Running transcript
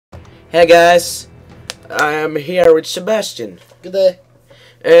Hey guys, I am here with Sebastian. Good day.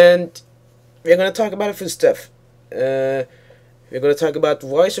 And we're gonna talk about a few stuff. We're gonna talk about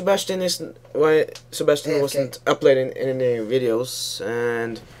why Sebastian AFK. wasn't uploading any videos,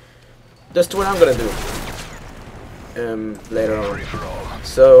 and that's what I'm gonna do later on.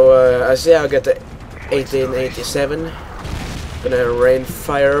 So I see I got the 1887. Gonna rain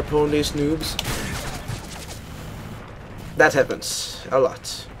fire upon these noobs. That happens a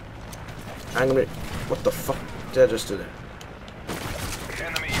lot. I'm gonna. What the fuck did I just do there?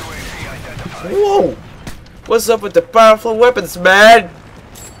 Whoa! What's up with the powerful weapons, man?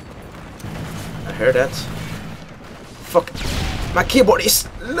 I heard that. Fuck. My keyboard is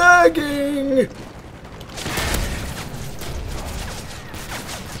lagging!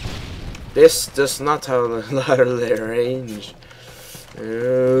 This does not have a lot of range.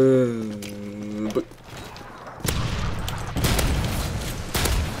 But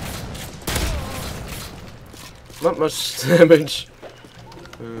not much damage,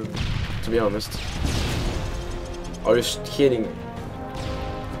 to be honest. Are you kidding me?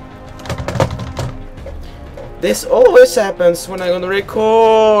 This always happens when I'm gonna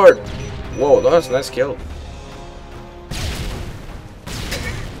record! Whoa, that was a nice kill.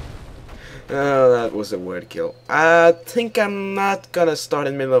 Oh, that was a weird kill. I think I'm not gonna start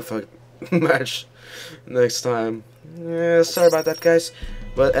in the middle of a match next time. Yeah, sorry about that, guys.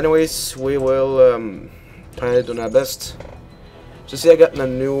 But anyways, we will try to do our best. So see, I got a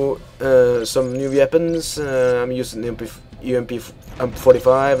new, some new weapons. I'm using the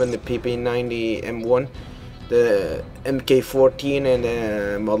UMP45 and the PP90 M1, the MK14 and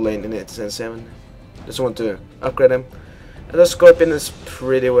the Model 807. Just want to upgrade them. And the Scorpion is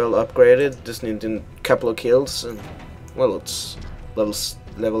pretty well upgraded. Just need a couple of kills, and well, it's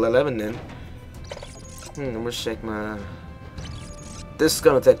level 11 then. I'm gonna check my. This is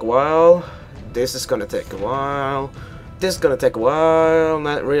gonna take a while. This is gonna take a while. This is gonna take a while.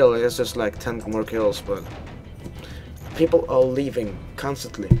 Not really, it's just like 10 more kills, but people are leaving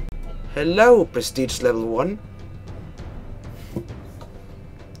constantly. Hello, Prestige level 1.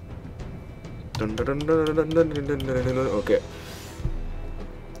 Okay.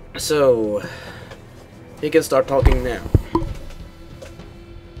 So, you can start talking now.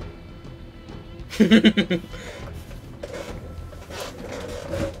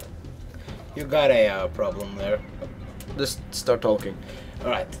 You got a problem there. Just start talking.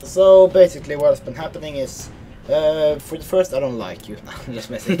 Alright, so basically what's been happening is, for the first, I don't like you. I'm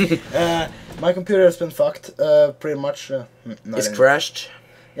just messing. My computer has been fucked, pretty much. It's crashed.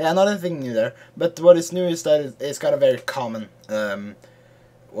 Yeah, not anything new there. But what is new is that it's got a very common,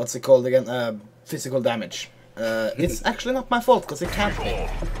 what's it called again? Physical damage. It's actually not my fault, because it can't be.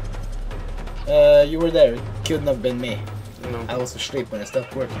 You were there, it couldn't have been me. No. I was asleep when it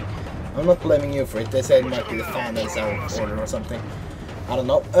stopped working. I'm not blaming you for it. They said it might be the fan that's out of order or something. I don't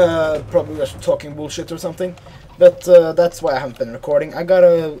know. Probably just talking bullshit or something. But that's why I haven't been recording.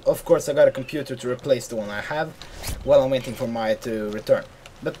 Of course, I got a computer to replace the one I have while I'm waiting for my to return.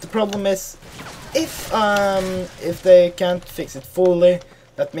 But the problem is, if they can't fix it fully,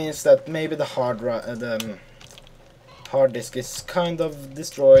 that means that maybe the hard disk is kind of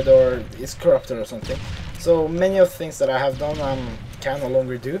destroyed or is corrupted or something. So many of the things that I have done can no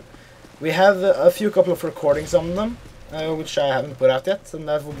longer do. We have a couple of recordings on them, which I haven't put out yet, and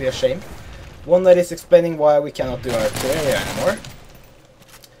that would be a shame. One that is explaining why we cannot do our area anymore.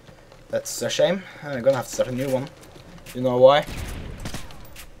 That's a shame. I'm gonna have to start a new one. You know why?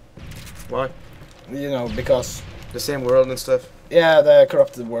 Why? You know, because... The same world and stuff? Yeah, the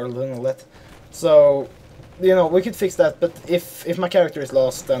corrupted world and all that. So, you know, we could fix that, but if my character is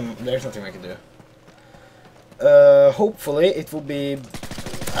lost, then there's nothing we can do. Hopefully it will be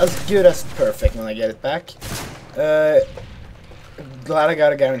as good as perfect when I get it back. Glad I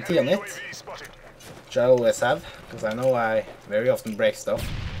got a guarantee on it, which I always have, because I know I very often break stuff.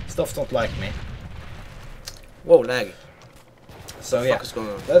 Stuff don't like me. Whoa, lag. So yeah,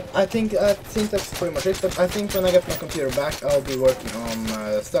 I think that's pretty much it. But I think when I get my computer back, I'll be working on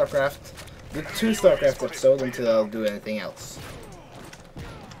StarCraft, the 2 StarCraft episodes until I'll do anything else.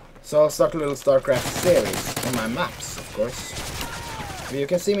 So I'll start a little StarCraft series on my maps, of course. You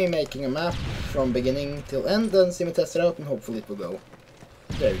can see me making a map from beginning till end, and see me test it out, and hopefully it will go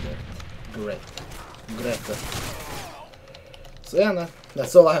very good. Great. So yeah,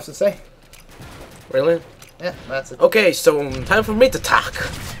 that's all I have to say. Really? Yeah, that's it. Okay, so time for me to talk.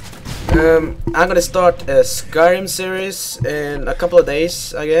 I'm gonna start a Skyrim series in a couple of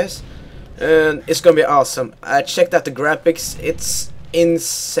days, I guess. And it's gonna be awesome. I checked out the graphics. It's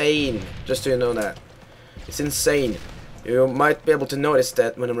insane. Just so you know that. It's insane. You might be able to notice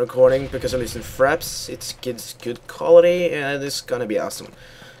that when I'm recording, because I listen to fraps, it gives good quality and it's gonna be awesome.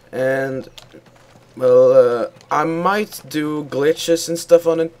 And well, I might do glitches and stuff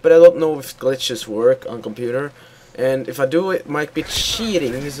on it, but I don't know if glitches work on computer. And if I do, it might be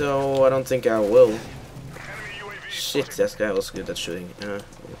cheating, so I don't think I will. Shit, that guy was good at shooting.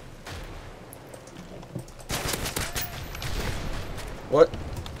 What?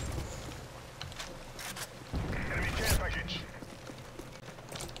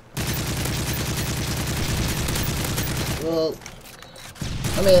 Well,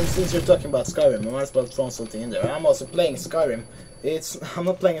 I mean, since you're talking about Skyrim, I might as well throw something in there. I'm also playing Skyrim. I'm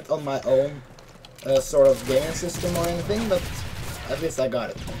not playing it on my own sort of gaming system or anything, but at least I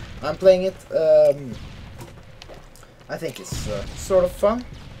got it. I'm playing it. I think it's sort of fun,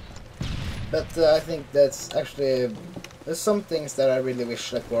 but I think that's actually there's some things that I really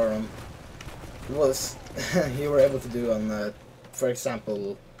wish that were on was you were able to do on, for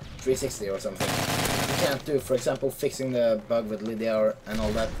example, 360 or something. You can't do, for example, fixing the bug with Lydia and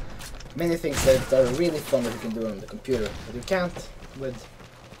all that. Many things that are really fun that you can do on the computer, but you can't with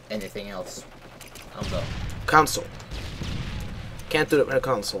anything else. I'm done. Console. Can't do it with a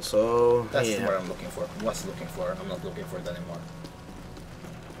console, so that's yeah. what I'm looking for. Was looking for. I'm not looking for it anymore.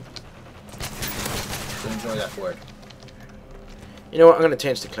 So enjoy that word. You know what? I'm gonna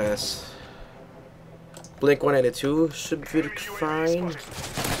change the class. Blink 182 should be fine.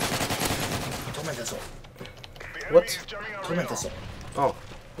 Tormented Soul. What? Tormented Soul. Oh,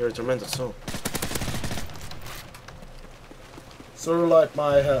 you're a Tormented Soul. Sort of like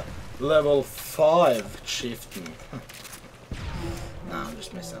my level 5 chieftain. Nah, I'm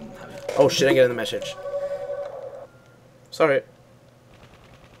just missing. Oh shit, I'm getting the message. Sorry.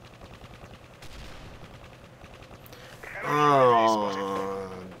 Oh,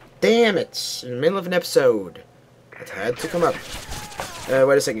 damn it. In the middle of an episode. It had to come up.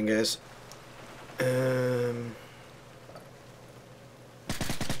 Wait a second, guys. I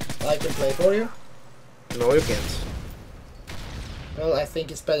can play for you? No, you can't. Well, I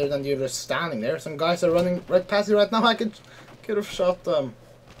think it's better than you just standing there. Some guys are running right past you right now. I could have shot them.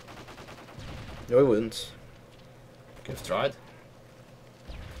 No, I wouldn't. Could have tried.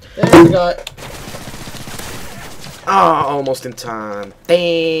 There's the guy. Ah, almost in time. Damn.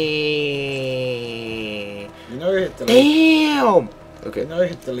 You know you hit delete. Damn. Okay. You know you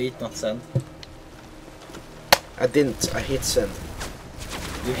hit delete, not send. I didn't. I hit send.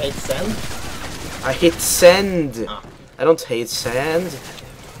 You hate send? I hit send. Ah. I don't hate sand.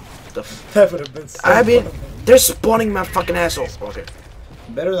 That would have been so I mean, fun. they're spawning my fucking asshole. Okay.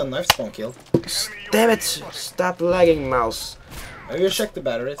 Better than knife spawn kill. Damn it! Stop lagging, mouse. Have you checked the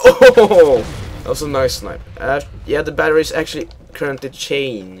batteries? Oh, that was a nice snipe. Yeah, the battery's actually currently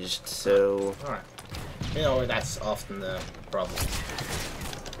changed, so. Alright. You know, that's often the problem.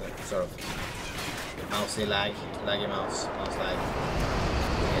 The sort of mousey lag, laggy mouse lag.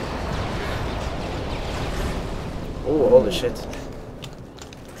 Oh, holy shit.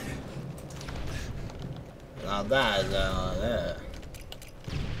 Now that, yeah.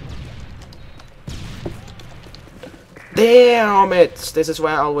 Damn it! This is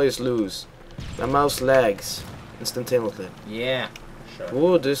why I always lose. My mouse lags instantaneously. Yeah, sure.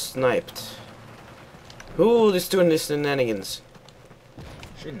 Who just sniped? Who is doing this shenanigans?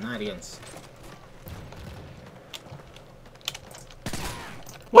 Shenanigans.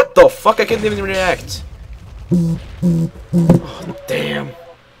 What the fuck? I can't even react. Oh, damn.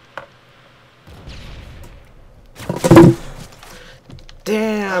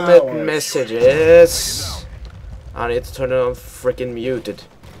 Damn it, messages. I need to turn it on freaking muted.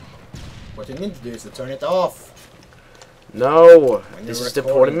 What you need to do is to turn it off. No, this is the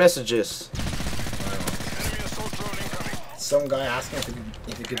important messages. Some guy asking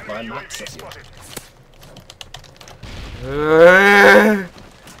if you could buy max of you.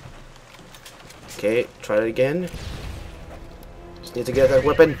 Okay, try it again. Just need to get that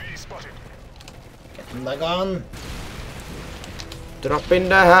weapon. Get the gun. Drop in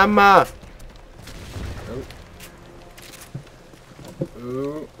the hammer.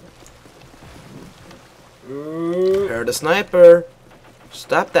 Ooh. Ooh. Heard a sniper.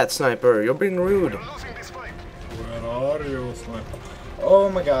 Stop that sniper. You're being rude. Where are you, sniper? Oh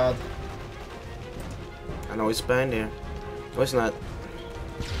my god. I know he's behind here. No, it's not.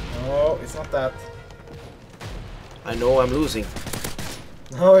 No, it's not that. I know I'm losing.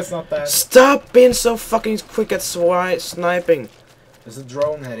 No, it's not that. Stop being so fucking quick at sniping. There's a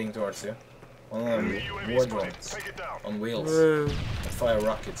drone heading towards you. One of them war drones. On wheels. That fire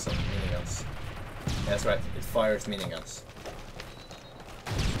rockets and miniguns. Yeah, that's right, it fires miniguns.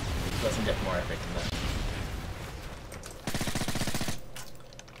 It doesn't get more epic than that.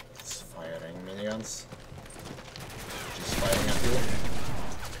 guns. Just firing at you.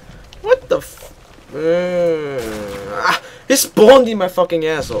 What the f... he spawned in my fucking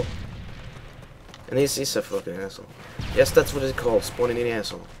asshole. And he's a fucking asshole. Yes, that's what it's called, spawning in the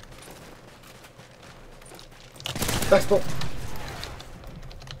asshole. Backspawn!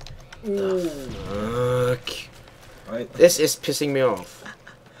 Fuck. Right. This is pissing me off.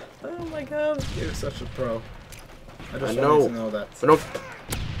 Oh my god, you're such a pro. I just know. wanted to know that. But no...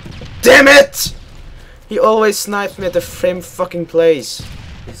 Damn it! He always snipes me at the same fucking place.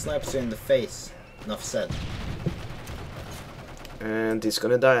 He snipes you in the face. Enough said. And he's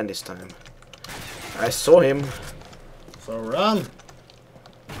gonna die on this time. I saw him. So run!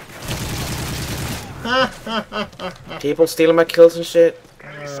 People stealing my kills and shit.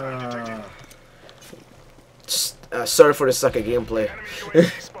 Just, sorry for the sucker gameplay.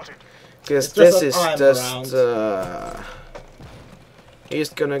 Because this is just... he's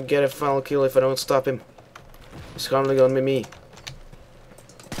gonna get a final kill if I don't stop him. He's only gonna be me.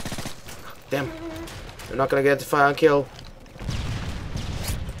 Damn. You're not gonna get the final kill.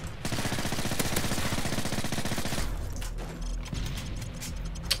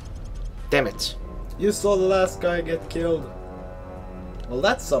 Damn it. You saw the last guy get killed. Well,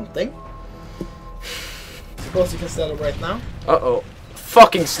 that's something. Suppose you can celebrate now? Uh-oh.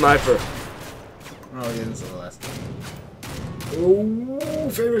 Fucking sniper. Oh, he didn't see the last one. Oh,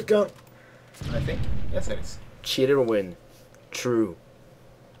 favorite gun. I think. Yes, it is. Cheater win. True.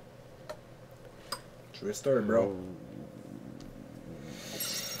 True story, bro.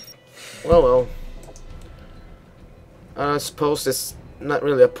 Well. I suppose there's not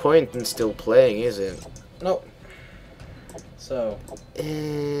really a point in still playing, is it? No. So.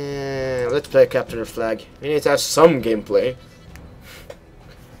 Let's play Capture the Flag. We need to have some gameplay.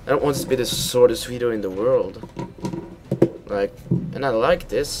 I don't want this to be the shortest video in the world. Like, and I like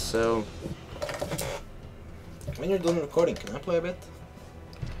this, so... When you're done recording, can I play a bit?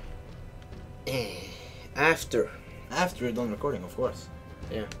 After. After you're done recording, of course.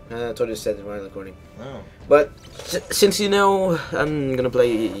 Yeah, I thought you said it while recording. Oh. But, since you know I'm gonna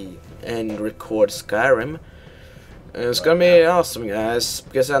play and record Skyrim, it's gonna be awesome, guys,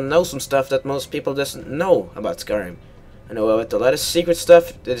 because I know some stuff that most people doesn't know about Skyrim. I know about a lot of secret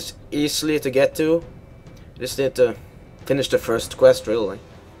stuff that is easily to get to. You just need to finish the first quest, really.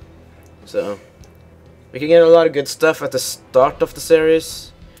 So, we can get a lot of good stuff at the start of the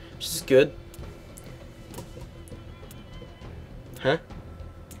series, which is good. Huh?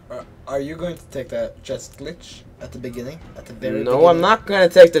 Are you going to take that chest glitch at the beginning? At the very No, beginning? I'm not gonna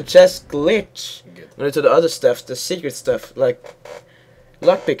take the chest glitch. Good. I'm gonna do the other stuff, the secret stuff, like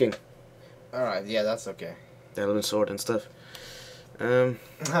lockpicking. Alright, yeah, that's okay. The Elven Sword and stuff. Oh,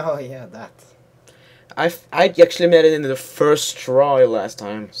 yeah, that. I actually made it in the first try last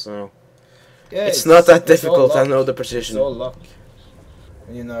time, so... Yeah, it's not that all difficult, I luck. know the precision. It's all luck.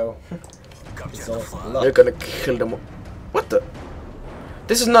 You know, it's all luck. You're gonna kill them all. What the?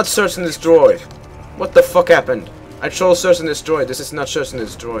 This is not Search and Destroy. What the fuck happened? I chose Search and Destroy, this is not Search and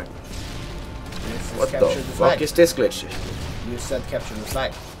Destroy. What the fuck is this glitch? You said capture the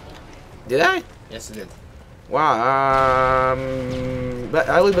flag. Did I? Yes, you did. Wow, but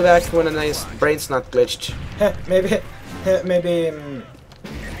I will be back when a nice brain's not glitched.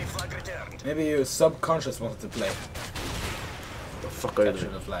 Maybe you subconscious wanted to play. The fuck are you Capture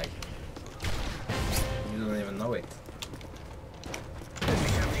doing? the flag. You don't even know it.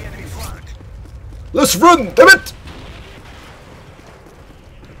 Let's run, damn it!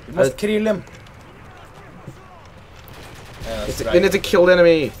 You must kill him. Yeah, that's right. We need to kill the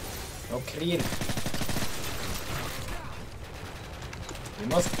enemy. No, kill. We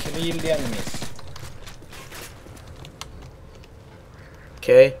must kill the enemies.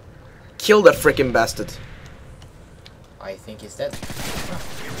 Okay. Kill that freaking bastard. I think he's dead.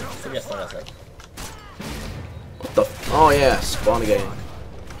 Forget what I said. What the f— oh yeah, spawn again.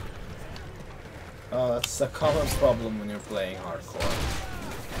 Oh, that's a common problem when you're playing hardcore.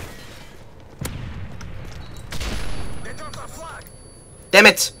 Damn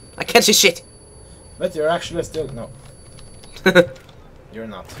it! I can't see shit! But you're actually still— no. You're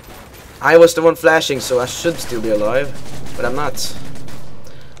not. I was the one flashing, so I should still be alive. But I'm not.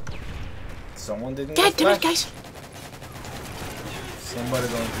 Someone didn't God damn it, flash. guys! Somebody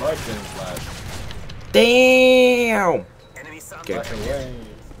don't like getting flash. Damn! Okay. Flash away.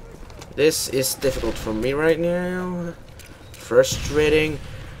 This is difficult for me right now. Frustrating.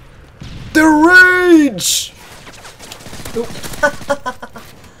 The rage!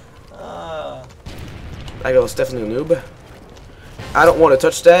 That guy was definitely a noob. I don't want to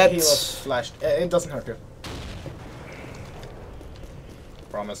touch that. He was flashed. It doesn't hurt you.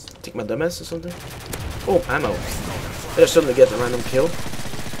 Promise. Take my dumbass or something? Oh, ammo. Did I suddenly get a random kill?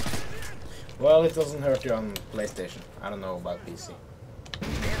 Well, it doesn't hurt you on PlayStation. I don't know about PC. I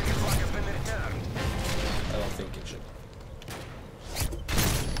don't think it should.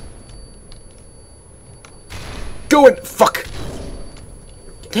 Go in! Fuck!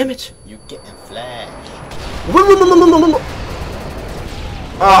 Damn it! You getting flash.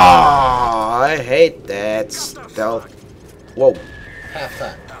 Ah, I hate that stealth. Whoa. Half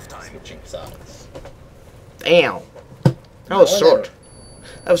time. Switching sides. Damn. That was short.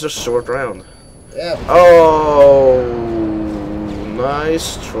 That was a short round. Yeah. Oh,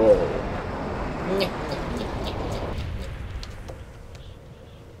 nice troll.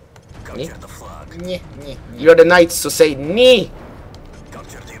 You're the knights, so say knee.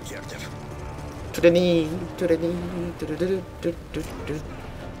 To the knee, to the knee, to the do.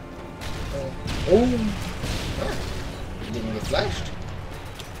 Oh. You didn't get flashed.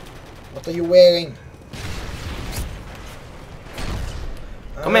 What are you wearing?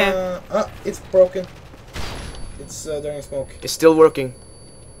 Come here. It's broken. It's during smoke. It's still working.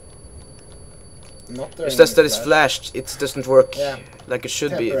 Not during It's just that flash. it's flashed. It doesn't work like it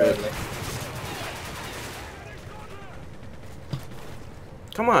should be. But...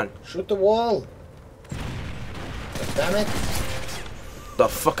 Come on. Shoot the wall. Damn it. The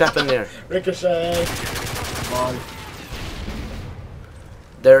fuck happened there? Ricochet. Come on.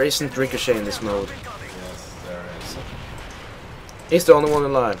 There isn't ricochet in this mode. Yes, there is. He's the only one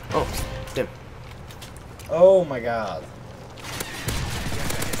alive. Oh, damn. Oh my god.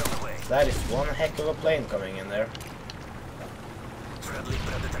 That is one heck of a plane coming in there.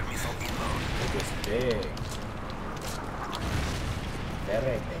 It is big.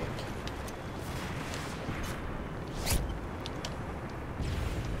 Very big.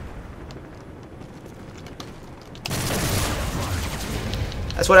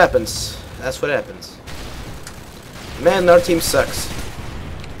 That's what happens. That's what happens. Man, our team sucks.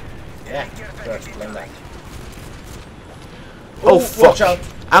 Yeah, first blame that. Oh, Ooh, fuck. Watch out.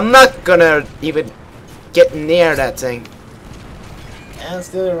 I'm not gonna even get near that thing. And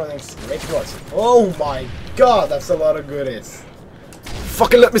still running straight towards it. Oh my god, that's a lot of goodies.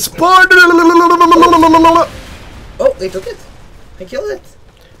 Fucking let me spawn! Oh, they took it. They killed it.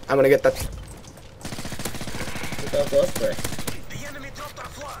 I'm gonna get that. Took out the Osprey.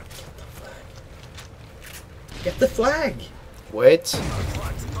 Get the flag. Wait.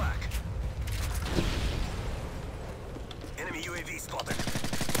 Enemy UAV spotted.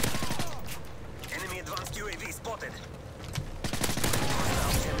 Enemy advanced UAV spotted.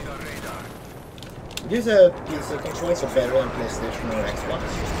 These PC controls are better than PlayStation or Xbox.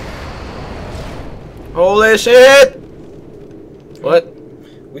 Holy shit! What?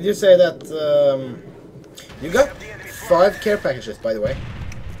 Would you say that you got 5 care packages, by the way?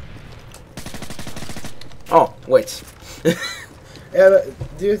 Oh, wait. Yeah, but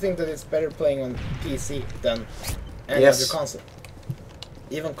do you think that it's better playing on PC than any other console?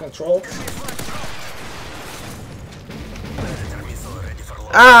 Even control?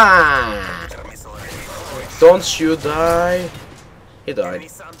 Ah! Don't you die? He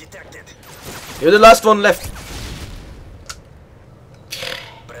died. You're the last one left.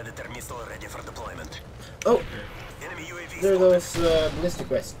 Predator missile ready for deployment. Oh, Enemy UAV there are those ballistic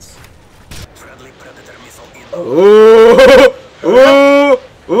vests. Friendly Predator missile in. Ooh! Ooh!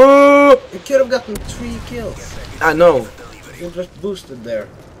 Ooh! You could have gotten 3 kills. I know. You just boosted there.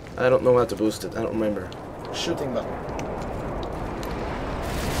 I don't know how to boost it. I don't remember. Shooting button.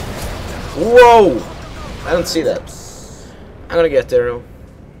 Whoa! I don't see that. I'm gonna get there though.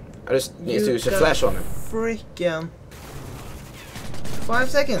 I just need to use a flash on him. Freaking 5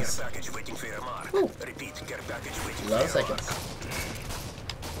 seconds. Care package waiting for your mark. Ooh. Repeat, care package waiting 11 for your seconds.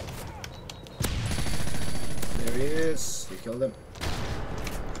 There he is. You killed him.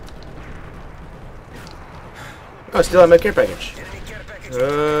 Oh, I still have my care package. mark. Enemy care package.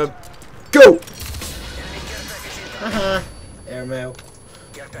 Go! Haha. Airmail.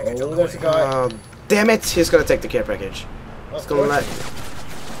 Care package Oh, on the there's a way. guy. Damn it! He's gonna take the care package. Of gonna course. let.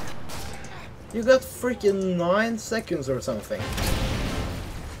 You got freaking 9 seconds or something.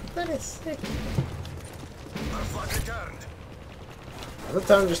 That is sick. Our flag returned. Does the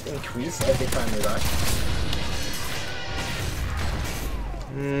time just increase every time you die?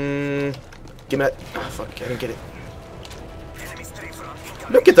 Give me that. Ah, fuck! I didn't get it. Enemy straight front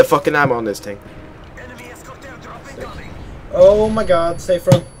incoming. Look at the fucking ammo on this thing. Enemy escort airdrop incoming. Oh my god, stay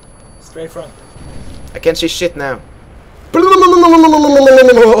front. Straight front. I can't see shit now.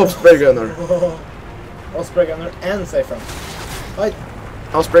 Oh, spray gunner. Oh, spray gunner and stay front. Hi.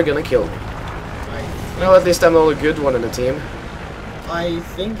 I'll spray gunner kill me. Hi. Well, at least I'm the only good one in the team. I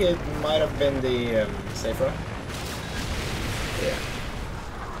think it might have been the safe room. Yeah.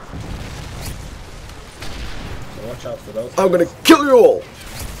 So watch out for those. I'm gonna kill you all!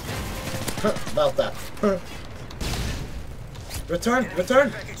 About that. Return!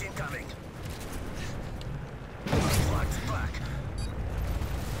 Return! Package incoming. Flags back.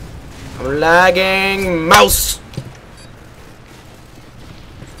 I'm lagging! Mouse!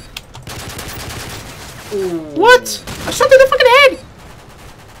 Ooh. What? I shot in the fucking head!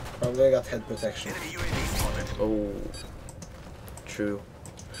 Probably got head protection. Enemy UAV spotted. Oh. True.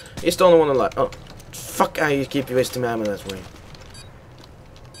 He's the only one alive. Oh. Fuck, I keep wasting my ammo that way.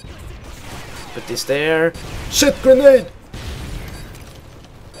 Put this there. Shit, grenade!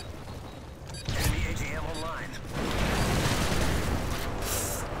 Enemy AGM online.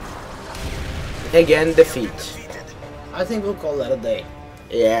 Again, defeat. Defeated. I think we'll call that a day.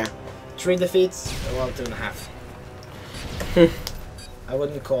 Yeah. 3 defeats, well, 2.5. I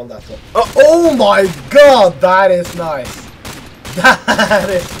wouldn't call that one. Oh my god, that is nice. That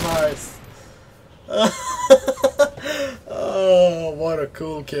is nice. Oh, what a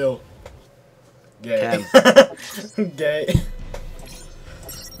cool kill. Gay. Gay.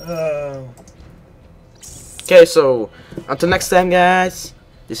 Oh. Okay, so until next time, guys.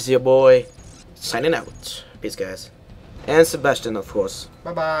 This is your boy signing out. Peace, guys. And Sebastian, of course.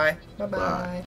 Bye-bye. Bye.